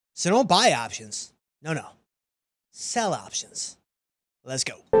So don't buy options. No. Sell options. Let's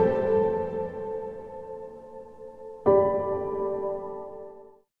go.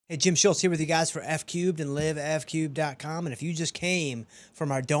 Hey, Jim Schultz here with you guys for F Cubed and livefcubed.com. And if you just came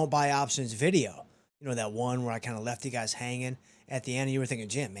from our Don't Buy Options video, you know, that one where I kind of left you guys hanging at the end, and you were thinking,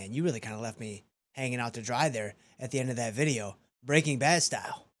 Jim, man, you really kind of left me hanging out to dry there at the end of that video, Breaking Bad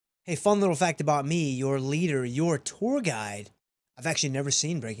style. Hey, fun little fact about me, your leader, your tour guide. I've actually never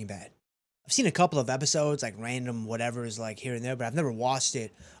seen Breaking Bad. I've seen a couple of episodes, like random whatever's like here and there, but I've never watched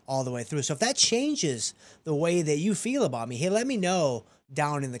it all the way through. So if that changes the way that you feel about me, hey, let me know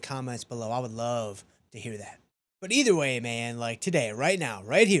down in the comments below. I would love to hear that. But either way, man, like today, right now,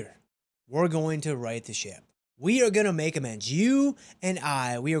 right here, we're going to right the ship. We are going to make amends. You and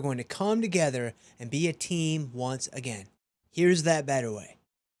I, we are going to come together and be a team once again. Here's that better way.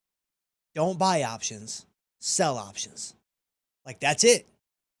 Don't buy options, sell options. Like, that's it.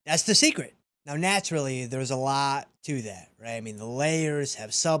 That's the secret. Now, naturally, there's a lot to that, right? I mean, the layers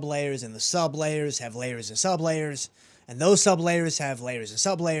have sub-layers, and the sub-layers have layers and sub-layers, and those sub-layers have layers and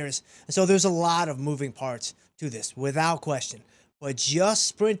sub-layers. And so there's a lot of moving parts to this, without question. But just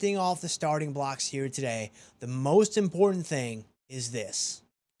sprinting off the starting blocks here today, the most important thing is this.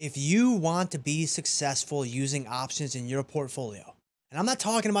 If you want to be successful using options in your portfolio, and I'm not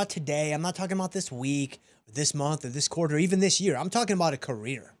talking about today, I'm not talking about this week, or this month, or this quarter, or even this year. I'm talking about a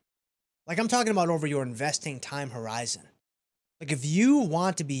career. Like, I'm talking about over your investing time horizon. Like, if you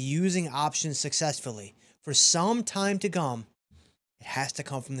want to be using options successfully for some time to come, it has to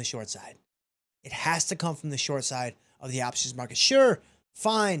come from the short side. It has to come from the short side of the options market. Sure,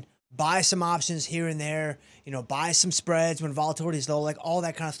 fine, buy some options here and there, you know, buy some spreads when volatility is low, like all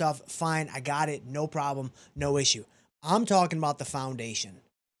that kind of stuff. Fine, I got it, no problem, no issue. I'm talking about the foundation.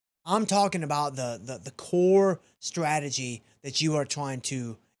 I'm talking about the core strategy that you are trying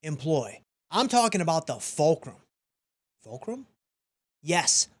to employ. I'm talking about the fulcrum. Fulcrum?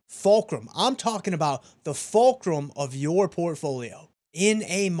 Yes, fulcrum. I'm talking about the fulcrum of your portfolio in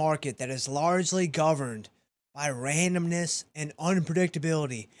a market that is largely governed by randomness and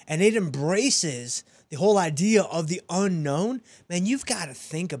unpredictability, and it embraces the whole idea of the unknown. Man, you've got to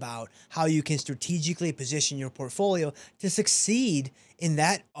think about how you can strategically position your portfolio to succeed in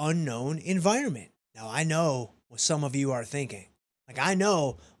that unknown environment. Now, I know what some of you are thinking. Like, I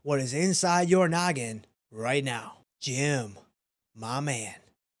know what is inside your noggin right now. Jim, my man,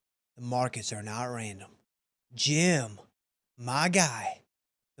 the markets are not random. Jim, my guy,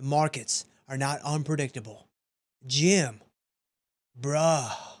 the markets are not unpredictable. Jim,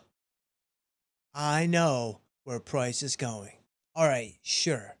 bruh, I know where price is going. All right,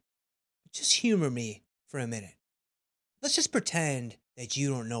 sure. Just humor me for a minute. Let's just pretend that you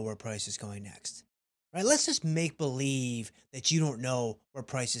don't know where price is going next. Right? Let's just make believe that you don't know where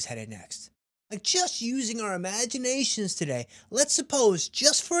price is headed next. Like, just using our imaginations today, let's suppose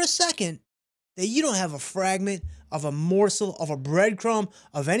just for a second that you don't have a fragment of a morsel of a breadcrumb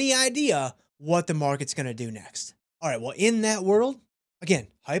of any idea what the market's going to do next. All right, well, in that world, again,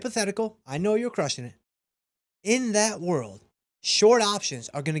 hypothetical, I know you're crushing it. In that world, short options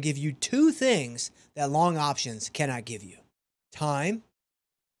are going to give you two things that long options cannot give you. Time,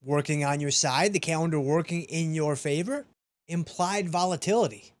 working on your side, the calendar working in your favor. Implied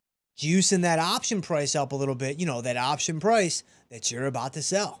volatility, juicing that option price up a little bit, you know, that option price that you're about to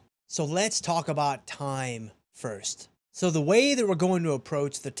sell. So let's talk about time first. So the way that we're going to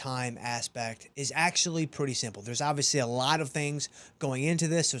approach the time aspect is actually pretty simple. There's obviously a lot of things going into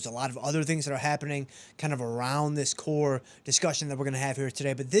this. There's a lot of other things that are happening kind of around this core discussion that we're going to have here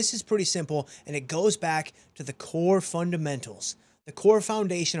today. But this is pretty simple, and it goes back to the core fundamentals, the core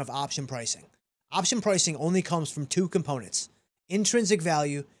foundation of option pricing. Option pricing only comes from two components, intrinsic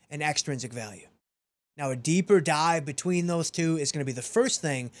value and extrinsic value. Now, a deeper dive between those two is going to be the first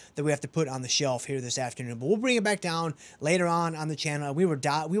thing that we have to put on the shelf here this afternoon. But we'll bring it back down later on the channel. We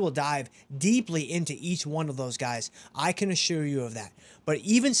will dive deeply into each one of those guys. I can assure you of that. But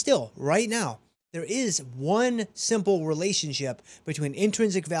even still, right now, there is one simple relationship between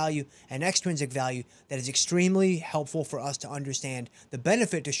intrinsic value and extrinsic value that is extremely helpful for us to understand the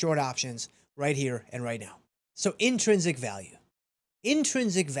benefit to short options right here and right now. So, intrinsic value.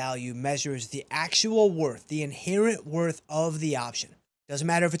 Intrinsic value measures the actual worth, the inherent worth of the option. Doesn't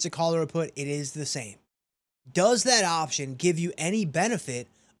matter if it's a call or a put, it is the same. Does that option give you any benefit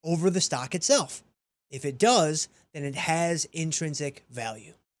over the stock itself? If it does, then it has intrinsic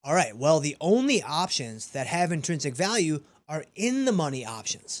value. All right, well, the only options that have intrinsic value are in the money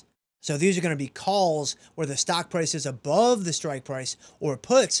options. So these are going to be calls where the stock price is above the strike price, or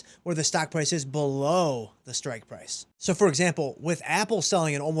puts where the stock price is below the strike price. So for example, with Apple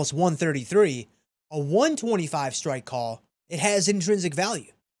selling at almost 133, a 125 strike call, it has intrinsic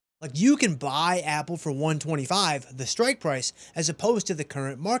value. Like you can buy Apple for 125, the strike price, as opposed to the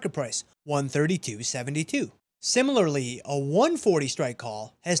current market price, 132.72. Similarly, a 140 strike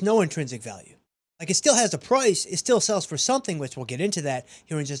call has no intrinsic value. Like it still has a price, it still sells for something, which we'll get into that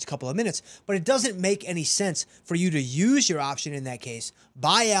here in just a couple of minutes, but it doesn't make any sense for you to use your option in that case,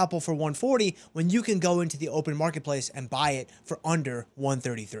 buy Apple for 140 when you can go into the open marketplace and buy it for under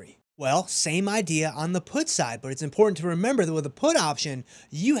 133. Well, same idea on the put side, but it's important to remember that with a put option,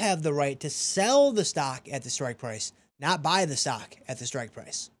 you have the right to sell the stock at the strike price, not buy the stock at the strike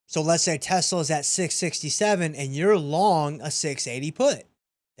price. So let's say Tesla is at 667 and you're long a 680 put.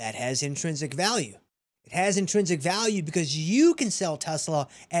 That has intrinsic value. It has intrinsic value because you can sell Tesla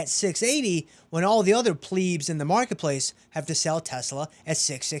at 680 when all the other plebes in the marketplace have to sell Tesla at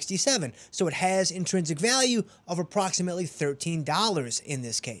 667. So it has intrinsic value of approximately $13 in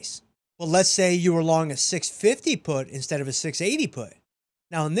this case. Well, let's say you were long a 650 put instead of a 680 put.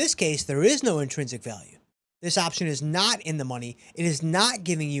 Now, in this case, there is no intrinsic value. This option is not in the money. It is not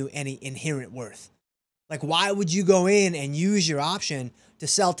giving you any inherent worth. Like, why would you go in and use your option to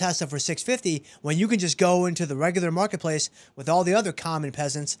sell Tesla for 650 when you can just go into the regular marketplace with all the other common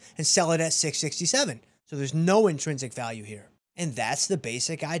peasants and sell it at 667? So there's no intrinsic value here. And that's the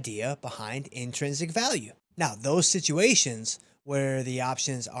basic idea behind intrinsic value. Now, those situations where the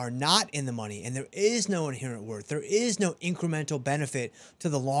options are not in the money and there is no inherent worth, there is no incremental benefit to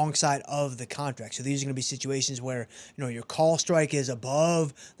the long side of the contract. So these are going to be situations where, your call strike is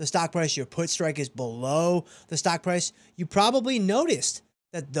above the stock price, your put strike is below the stock price. You probably noticed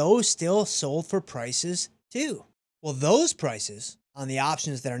that those still sold for prices too. Well, those prices on the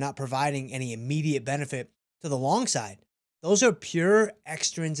options that are not providing any immediate benefit to the long side, those are pure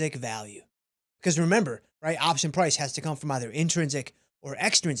extrinsic value. Because remember, right, option price has to come from either intrinsic or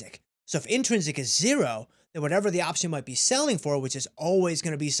extrinsic. So if intrinsic is 0, then whatever the option might be selling for, which is always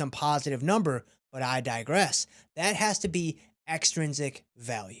going to be some positive number, but I digress, that has to be extrinsic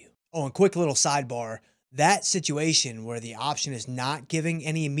value. Oh, and quick little sidebar, that situation where the option is not giving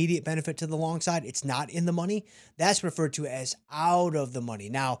any immediate benefit to the long side, it's not in the money, that's referred to as out of the money.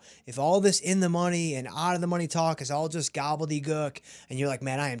 Now, if all this in the money and out of the money talk is all just gobbledygook and you're like,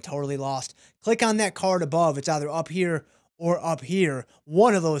 man, I am totally lost, click on that card above. It's either up here or up here,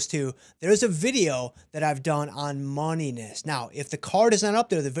 one of those two. There's a video that I've done on moneyness. Now, if the card is not up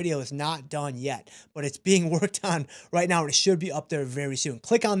there, the video is not done yet, but it's being worked on right now. And it should be up there very soon.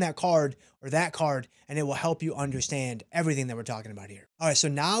 Click on that card or that card, and it will help you understand everything that we're talking about here. All right, so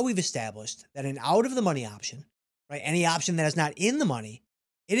now we've established that an out of the money option, right, any option that is not in the money,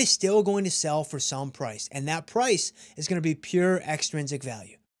 it is still going to sell for some price. And that price is going to be pure extrinsic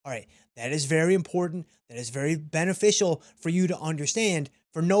value. All right, that is very important. That is very beneficial for you to understand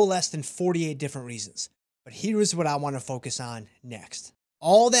for no less than 48 different reasons. But here's what I want to focus on next.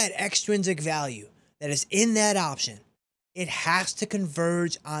 All that extrinsic value that is in that option, it has to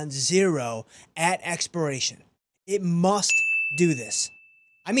converge on 0 at expiration. It must do this.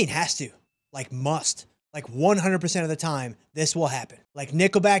 I mean, has to, like must. Like 100% of the time, this will happen. Like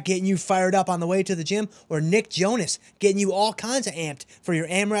Nickelback getting you fired up on the way to the gym, or Nick Jonas getting you all kinds of amped for your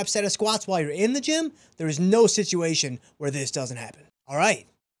AMRAP set of squats while you're in the gym. There is no situation where this doesn't happen. All right,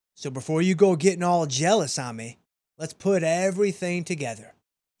 so before you go getting all jealous on me, let's put everything together.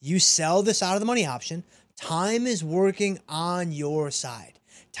 You sell this out of the money option. Time is working on your side.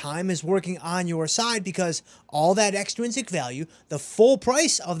 Time is working on your side because all that extrinsic value, the full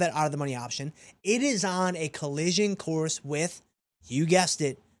price of that out of the money option, it is on a collision course with, you guessed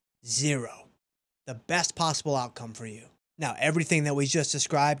it, 0. The best possible outcome for you. Now, everything that we just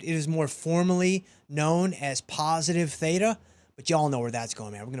described, it is more formally known as positive theta, but y'all know where that's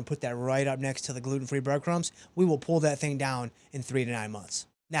going, man. We're going to put that right up next to the gluten-free breadcrumbs. We will pull that thing down in 3 to 9 months.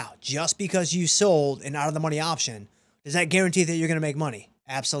 Now, just because you sold an out of the money option, does that guarantee that you're going to make money?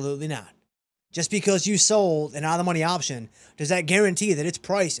 Absolutely not. Just because you sold an out of the money option, does that guarantee that its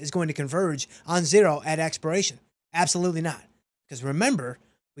price is going to converge on 0 at expiration? Absolutely not. Because remember,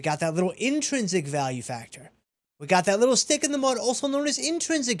 we got that little intrinsic value factor. We got that little stick in the mud, also known as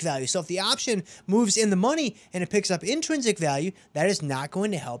intrinsic value. So if the option moves in the money and it picks up intrinsic value, that is not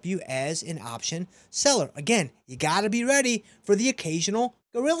going to help you as an option seller. Again, you got to be ready for the occasional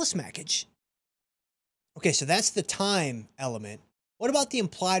gorilla smackage. Okay, so that's the time element. What about the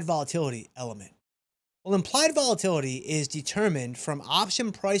implied volatility element? Well, implied volatility is determined from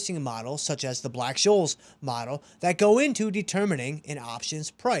option pricing models such as the Black-Scholes model that go into determining an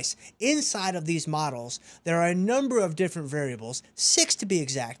option's price. Inside of these models, there are a number of different variables, 6 to be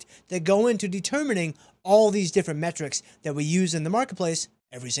exact, that go into determining all these different metrics that we use in the marketplace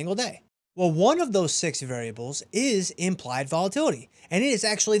every single day. Well, one of those 6 variables is implied volatility, and it is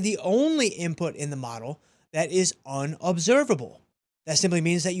actually the only input in the model that is unobservable. That simply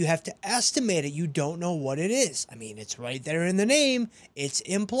means that you have to estimate it. You don't know what it is. I mean, it's right there in the name. It's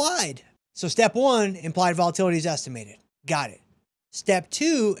implied. So step 1, implied volatility is estimated. Got it. Step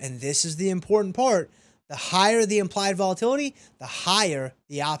 2, and this is the important part, the higher the implied volatility, the higher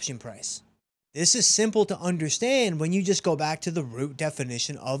the option price. This is simple to understand when you just go back to the root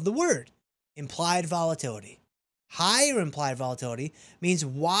definition of the word. Implied volatility. Higher implied volatility means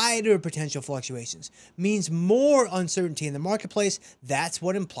wider potential fluctuations, means more uncertainty in the marketplace. That's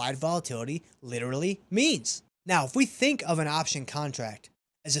what implied volatility literally means. Now, if we think of an option contract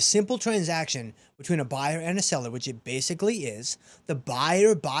as a simple transaction between a buyer and a seller, which it basically is, the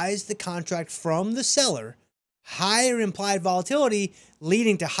buyer buys the contract from the seller. Higher implied volatility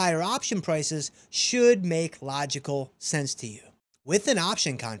leading to higher option prices should make logical sense to you. With an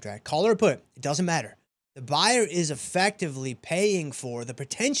option contract, call or put, it doesn't matter. The buyer is effectively paying for the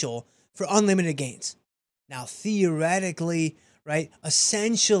potential for unlimited gains. Now, theoretically, right,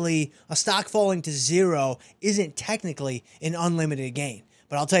 essentially, a stock falling to zero isn't technically an unlimited gain.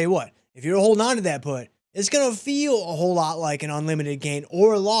 But I'll tell you what, if you're holding on to that put, it's going to feel a whole lot like an unlimited gain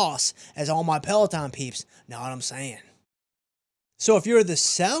or loss, as all my Peloton peeps know what I'm saying. So if you're the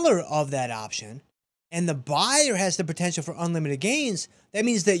seller of that option, and the buyer has the potential for unlimited gains, that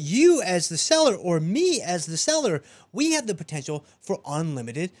means that you as the seller or me as the seller, we have the potential for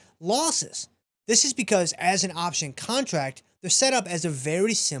unlimited losses. This is because as an option contract, they're set up as a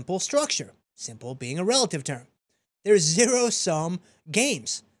very simple structure. Simple being a relative term. There's zero-sum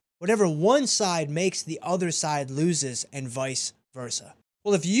games. Whatever one side makes, the other side loses, and vice versa.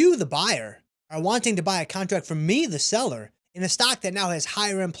 Well, if you, the buyer, are wanting to buy a contract from me, the seller, in a stock that now has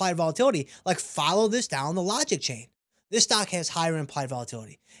higher implied volatility, like follow this down the logic chain. This stock has higher implied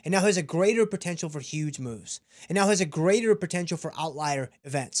volatility and now has a greater potential for huge moves and now has a greater potential for outlier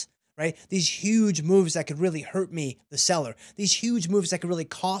events, right? These huge moves that could really hurt me, the seller. These huge moves that could really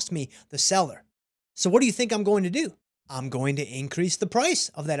cost me, the seller. So what do you think I'm going to do? I'm going to increase the price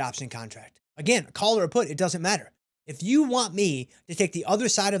of that option contract. Again, a call or a put, it doesn't matter. If you want me to take the other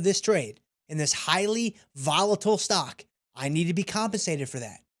side of this trade in this highly volatile stock, I need to be compensated for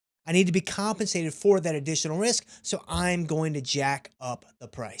that. I need to be compensated for that additional risk, so I'm going to jack up the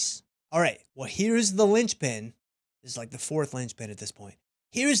price. All right, well, here's the linchpin. This is like the 4th linchpin at this point.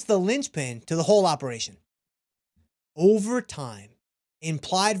 Here's the linchpin to the whole operation. Over time,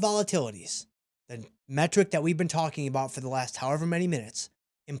 implied volatilities, the metric that we've been talking about for the last however many minutes,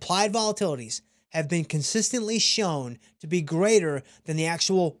 implied volatilities have been consistently shown to be greater than the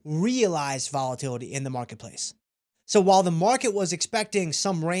actual realized volatility in the marketplace. So while the market was expecting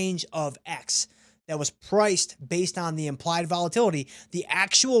some range of X that was priced based on the implied volatility, the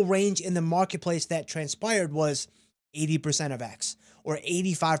actual range in the marketplace that transpired was 80% of X, or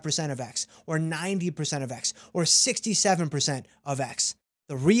 85% of X, or 90% of X, or 67% of X.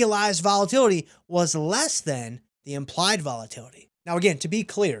 The realized volatility was less than the implied volatility. Now again, to be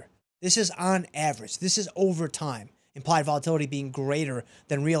clear, this is on average. This is over time, implied volatility being greater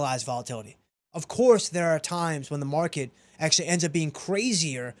than realized volatility. Of course, there are times when the market actually ends up being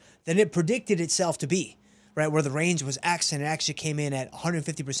crazier than it predicted itself to be, right? Where the range was X and it actually came in at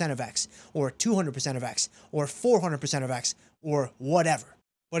 150% of X, or 200% of X, or 400% of X, or whatever.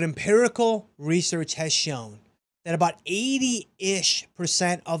 But empirical research has shown that about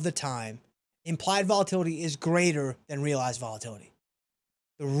 80-ish% of the time, implied volatility is greater than realized volatility.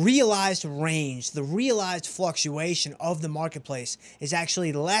 The realized range, the realized fluctuation of the marketplace is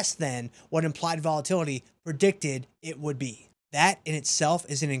actually less than what implied volatility predicted it would be. That in itself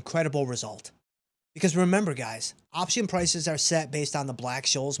is an incredible result. Because remember, guys, option prices are set based on the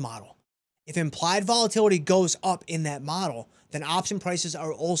Black-Scholes model. If implied volatility goes up in that model, then option prices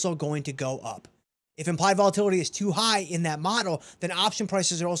are also going to go up. If implied volatility is too high in that model, then option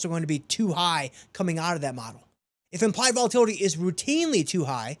prices are also going to be too high coming out of that model. If implied volatility is routinely too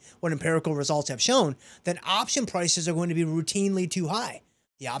high, what empirical results have shown, then option prices are going to be routinely too high.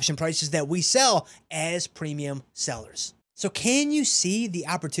 The option prices that we sell as premium sellers. So can you see the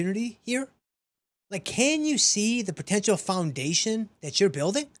opportunity here? Like, can you see the potential foundation that you're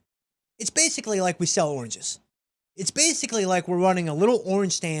building? It's basically like we sell oranges. It's basically like we're running a little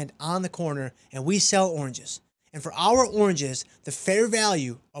orange stand on the corner and we sell oranges. And for our oranges, the fair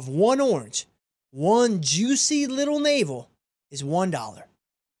value of one orange One juicy little navel is $1.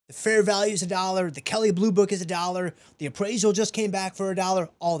 The fair value is $1. The Kelley Blue Book is $1. The appraisal just came back for $1.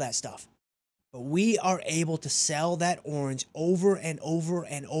 All that stuff. But we are able to sell that orange over and over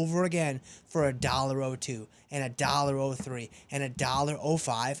and over again for $1.02 and $1.03 and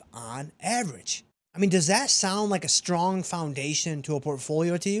 $1.05 on average. I mean, does that sound like a strong foundation to a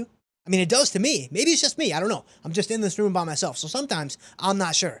portfolio to you? I mean, it does to me. Maybe it's just me. I don't know. I'm just in this room by myself. So sometimes I'm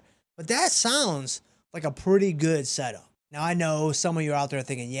not sure. But that sounds like a pretty good setup. Now, I know some of you are out there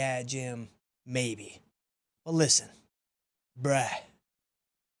thinking, yeah, Jim, maybe. But listen, bruh.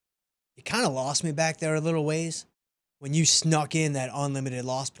 You kind of lost me back there a little ways when you snuck in that unlimited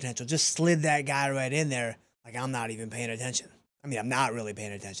loss potential. Just slid that guy right in there like I'm not even paying attention. I mean, I'm not really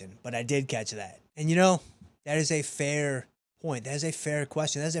paying attention, but I did catch that. And you know, that is a fair point. That is a fair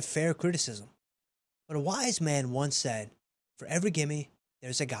question. That is a fair criticism. But a wise man once said, for every gimme,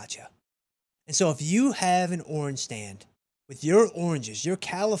 there's a gotcha. And so if you have an orange stand with your oranges, your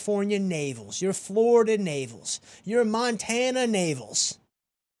California navels, your Florida navels, your Montana navels,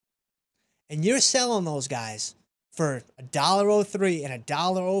 and you're selling those guys for $1.03 and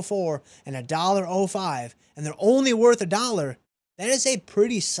 $1.04 and $1.05, and they're only worth $1, that is a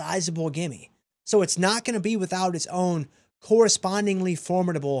pretty sizable gimme. So it's not going to be without its own correspondingly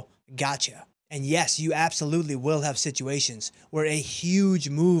formidable gotcha. And yes, you absolutely will have situations where a huge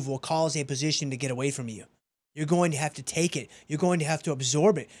move will cause a position to get away from you. You're going to have to take it. You're going to have to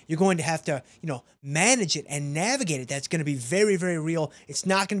absorb it. You're going to have to, manage it and navigate it. That's going to be very, very real. It's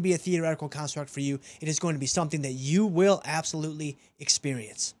not going to be a theoretical construct for you. It is going to be something that you will absolutely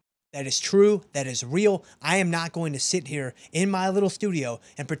experience. That is true. That is real. I am not going to sit here in my little studio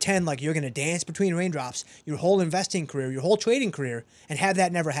and pretend like you're going to dance between raindrops your whole investing career, your whole trading career, and have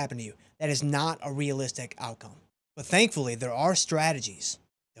that never happen to you. That is not a realistic outcome. But thankfully, there are strategies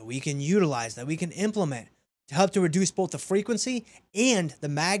that we can utilize, that we can implement to help to reduce both the frequency and the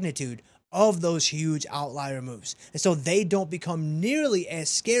magnitude of those huge outlier moves. And so they don't become nearly as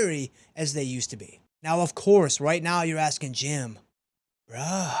scary as they used to be. Now, of course, right now you're asking, Jim,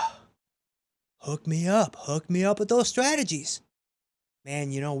 bruh, hook me up with those strategies.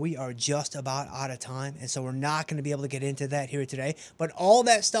 Man, we are just about out of time, and so we're not going to be able to get into that here today. But all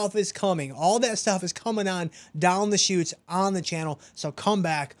that stuff is coming. All that stuff is coming on down the chutes on the channel. So come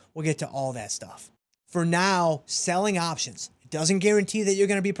back. We'll get to all that stuff. For now, selling options. It doesn't guarantee that you're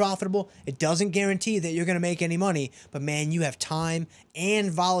going to be profitable. It doesn't guarantee that you're going to make any money. But man, you have time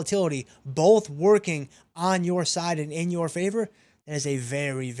and volatility both working on your side and in your favor. That is a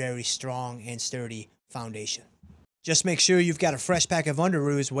very, very strong and sturdy foundation. Just make sure you've got a fresh pack of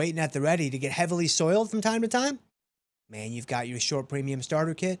Underoos waiting at the ready to get heavily soiled from time to time. Man, you've got your short premium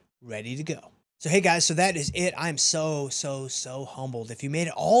starter kit ready to go. So hey guys, so that is it. I'm so humbled. If you made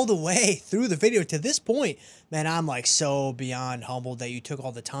it all the way through the video to this point, man, I'm like so beyond humbled that you took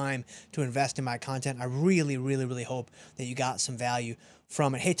all the time to invest in my content. I really hope that you got some value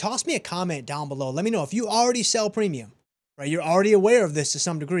from it. Hey, toss me a comment down below. Let me know if you already sell premium, right? You're already aware of this to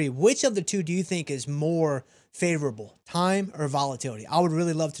some degree. Which of the two do you think is more favorable, time or volatility? I would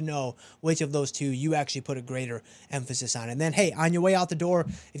really love to know which of those two you actually put a greater emphasis on. And then, hey, on your way out the door,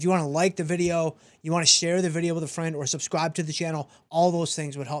 if you want to like the video, you want to share the video with a friend or subscribe to the channel, all those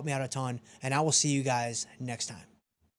things would help me out a ton. And I will see you guys next time.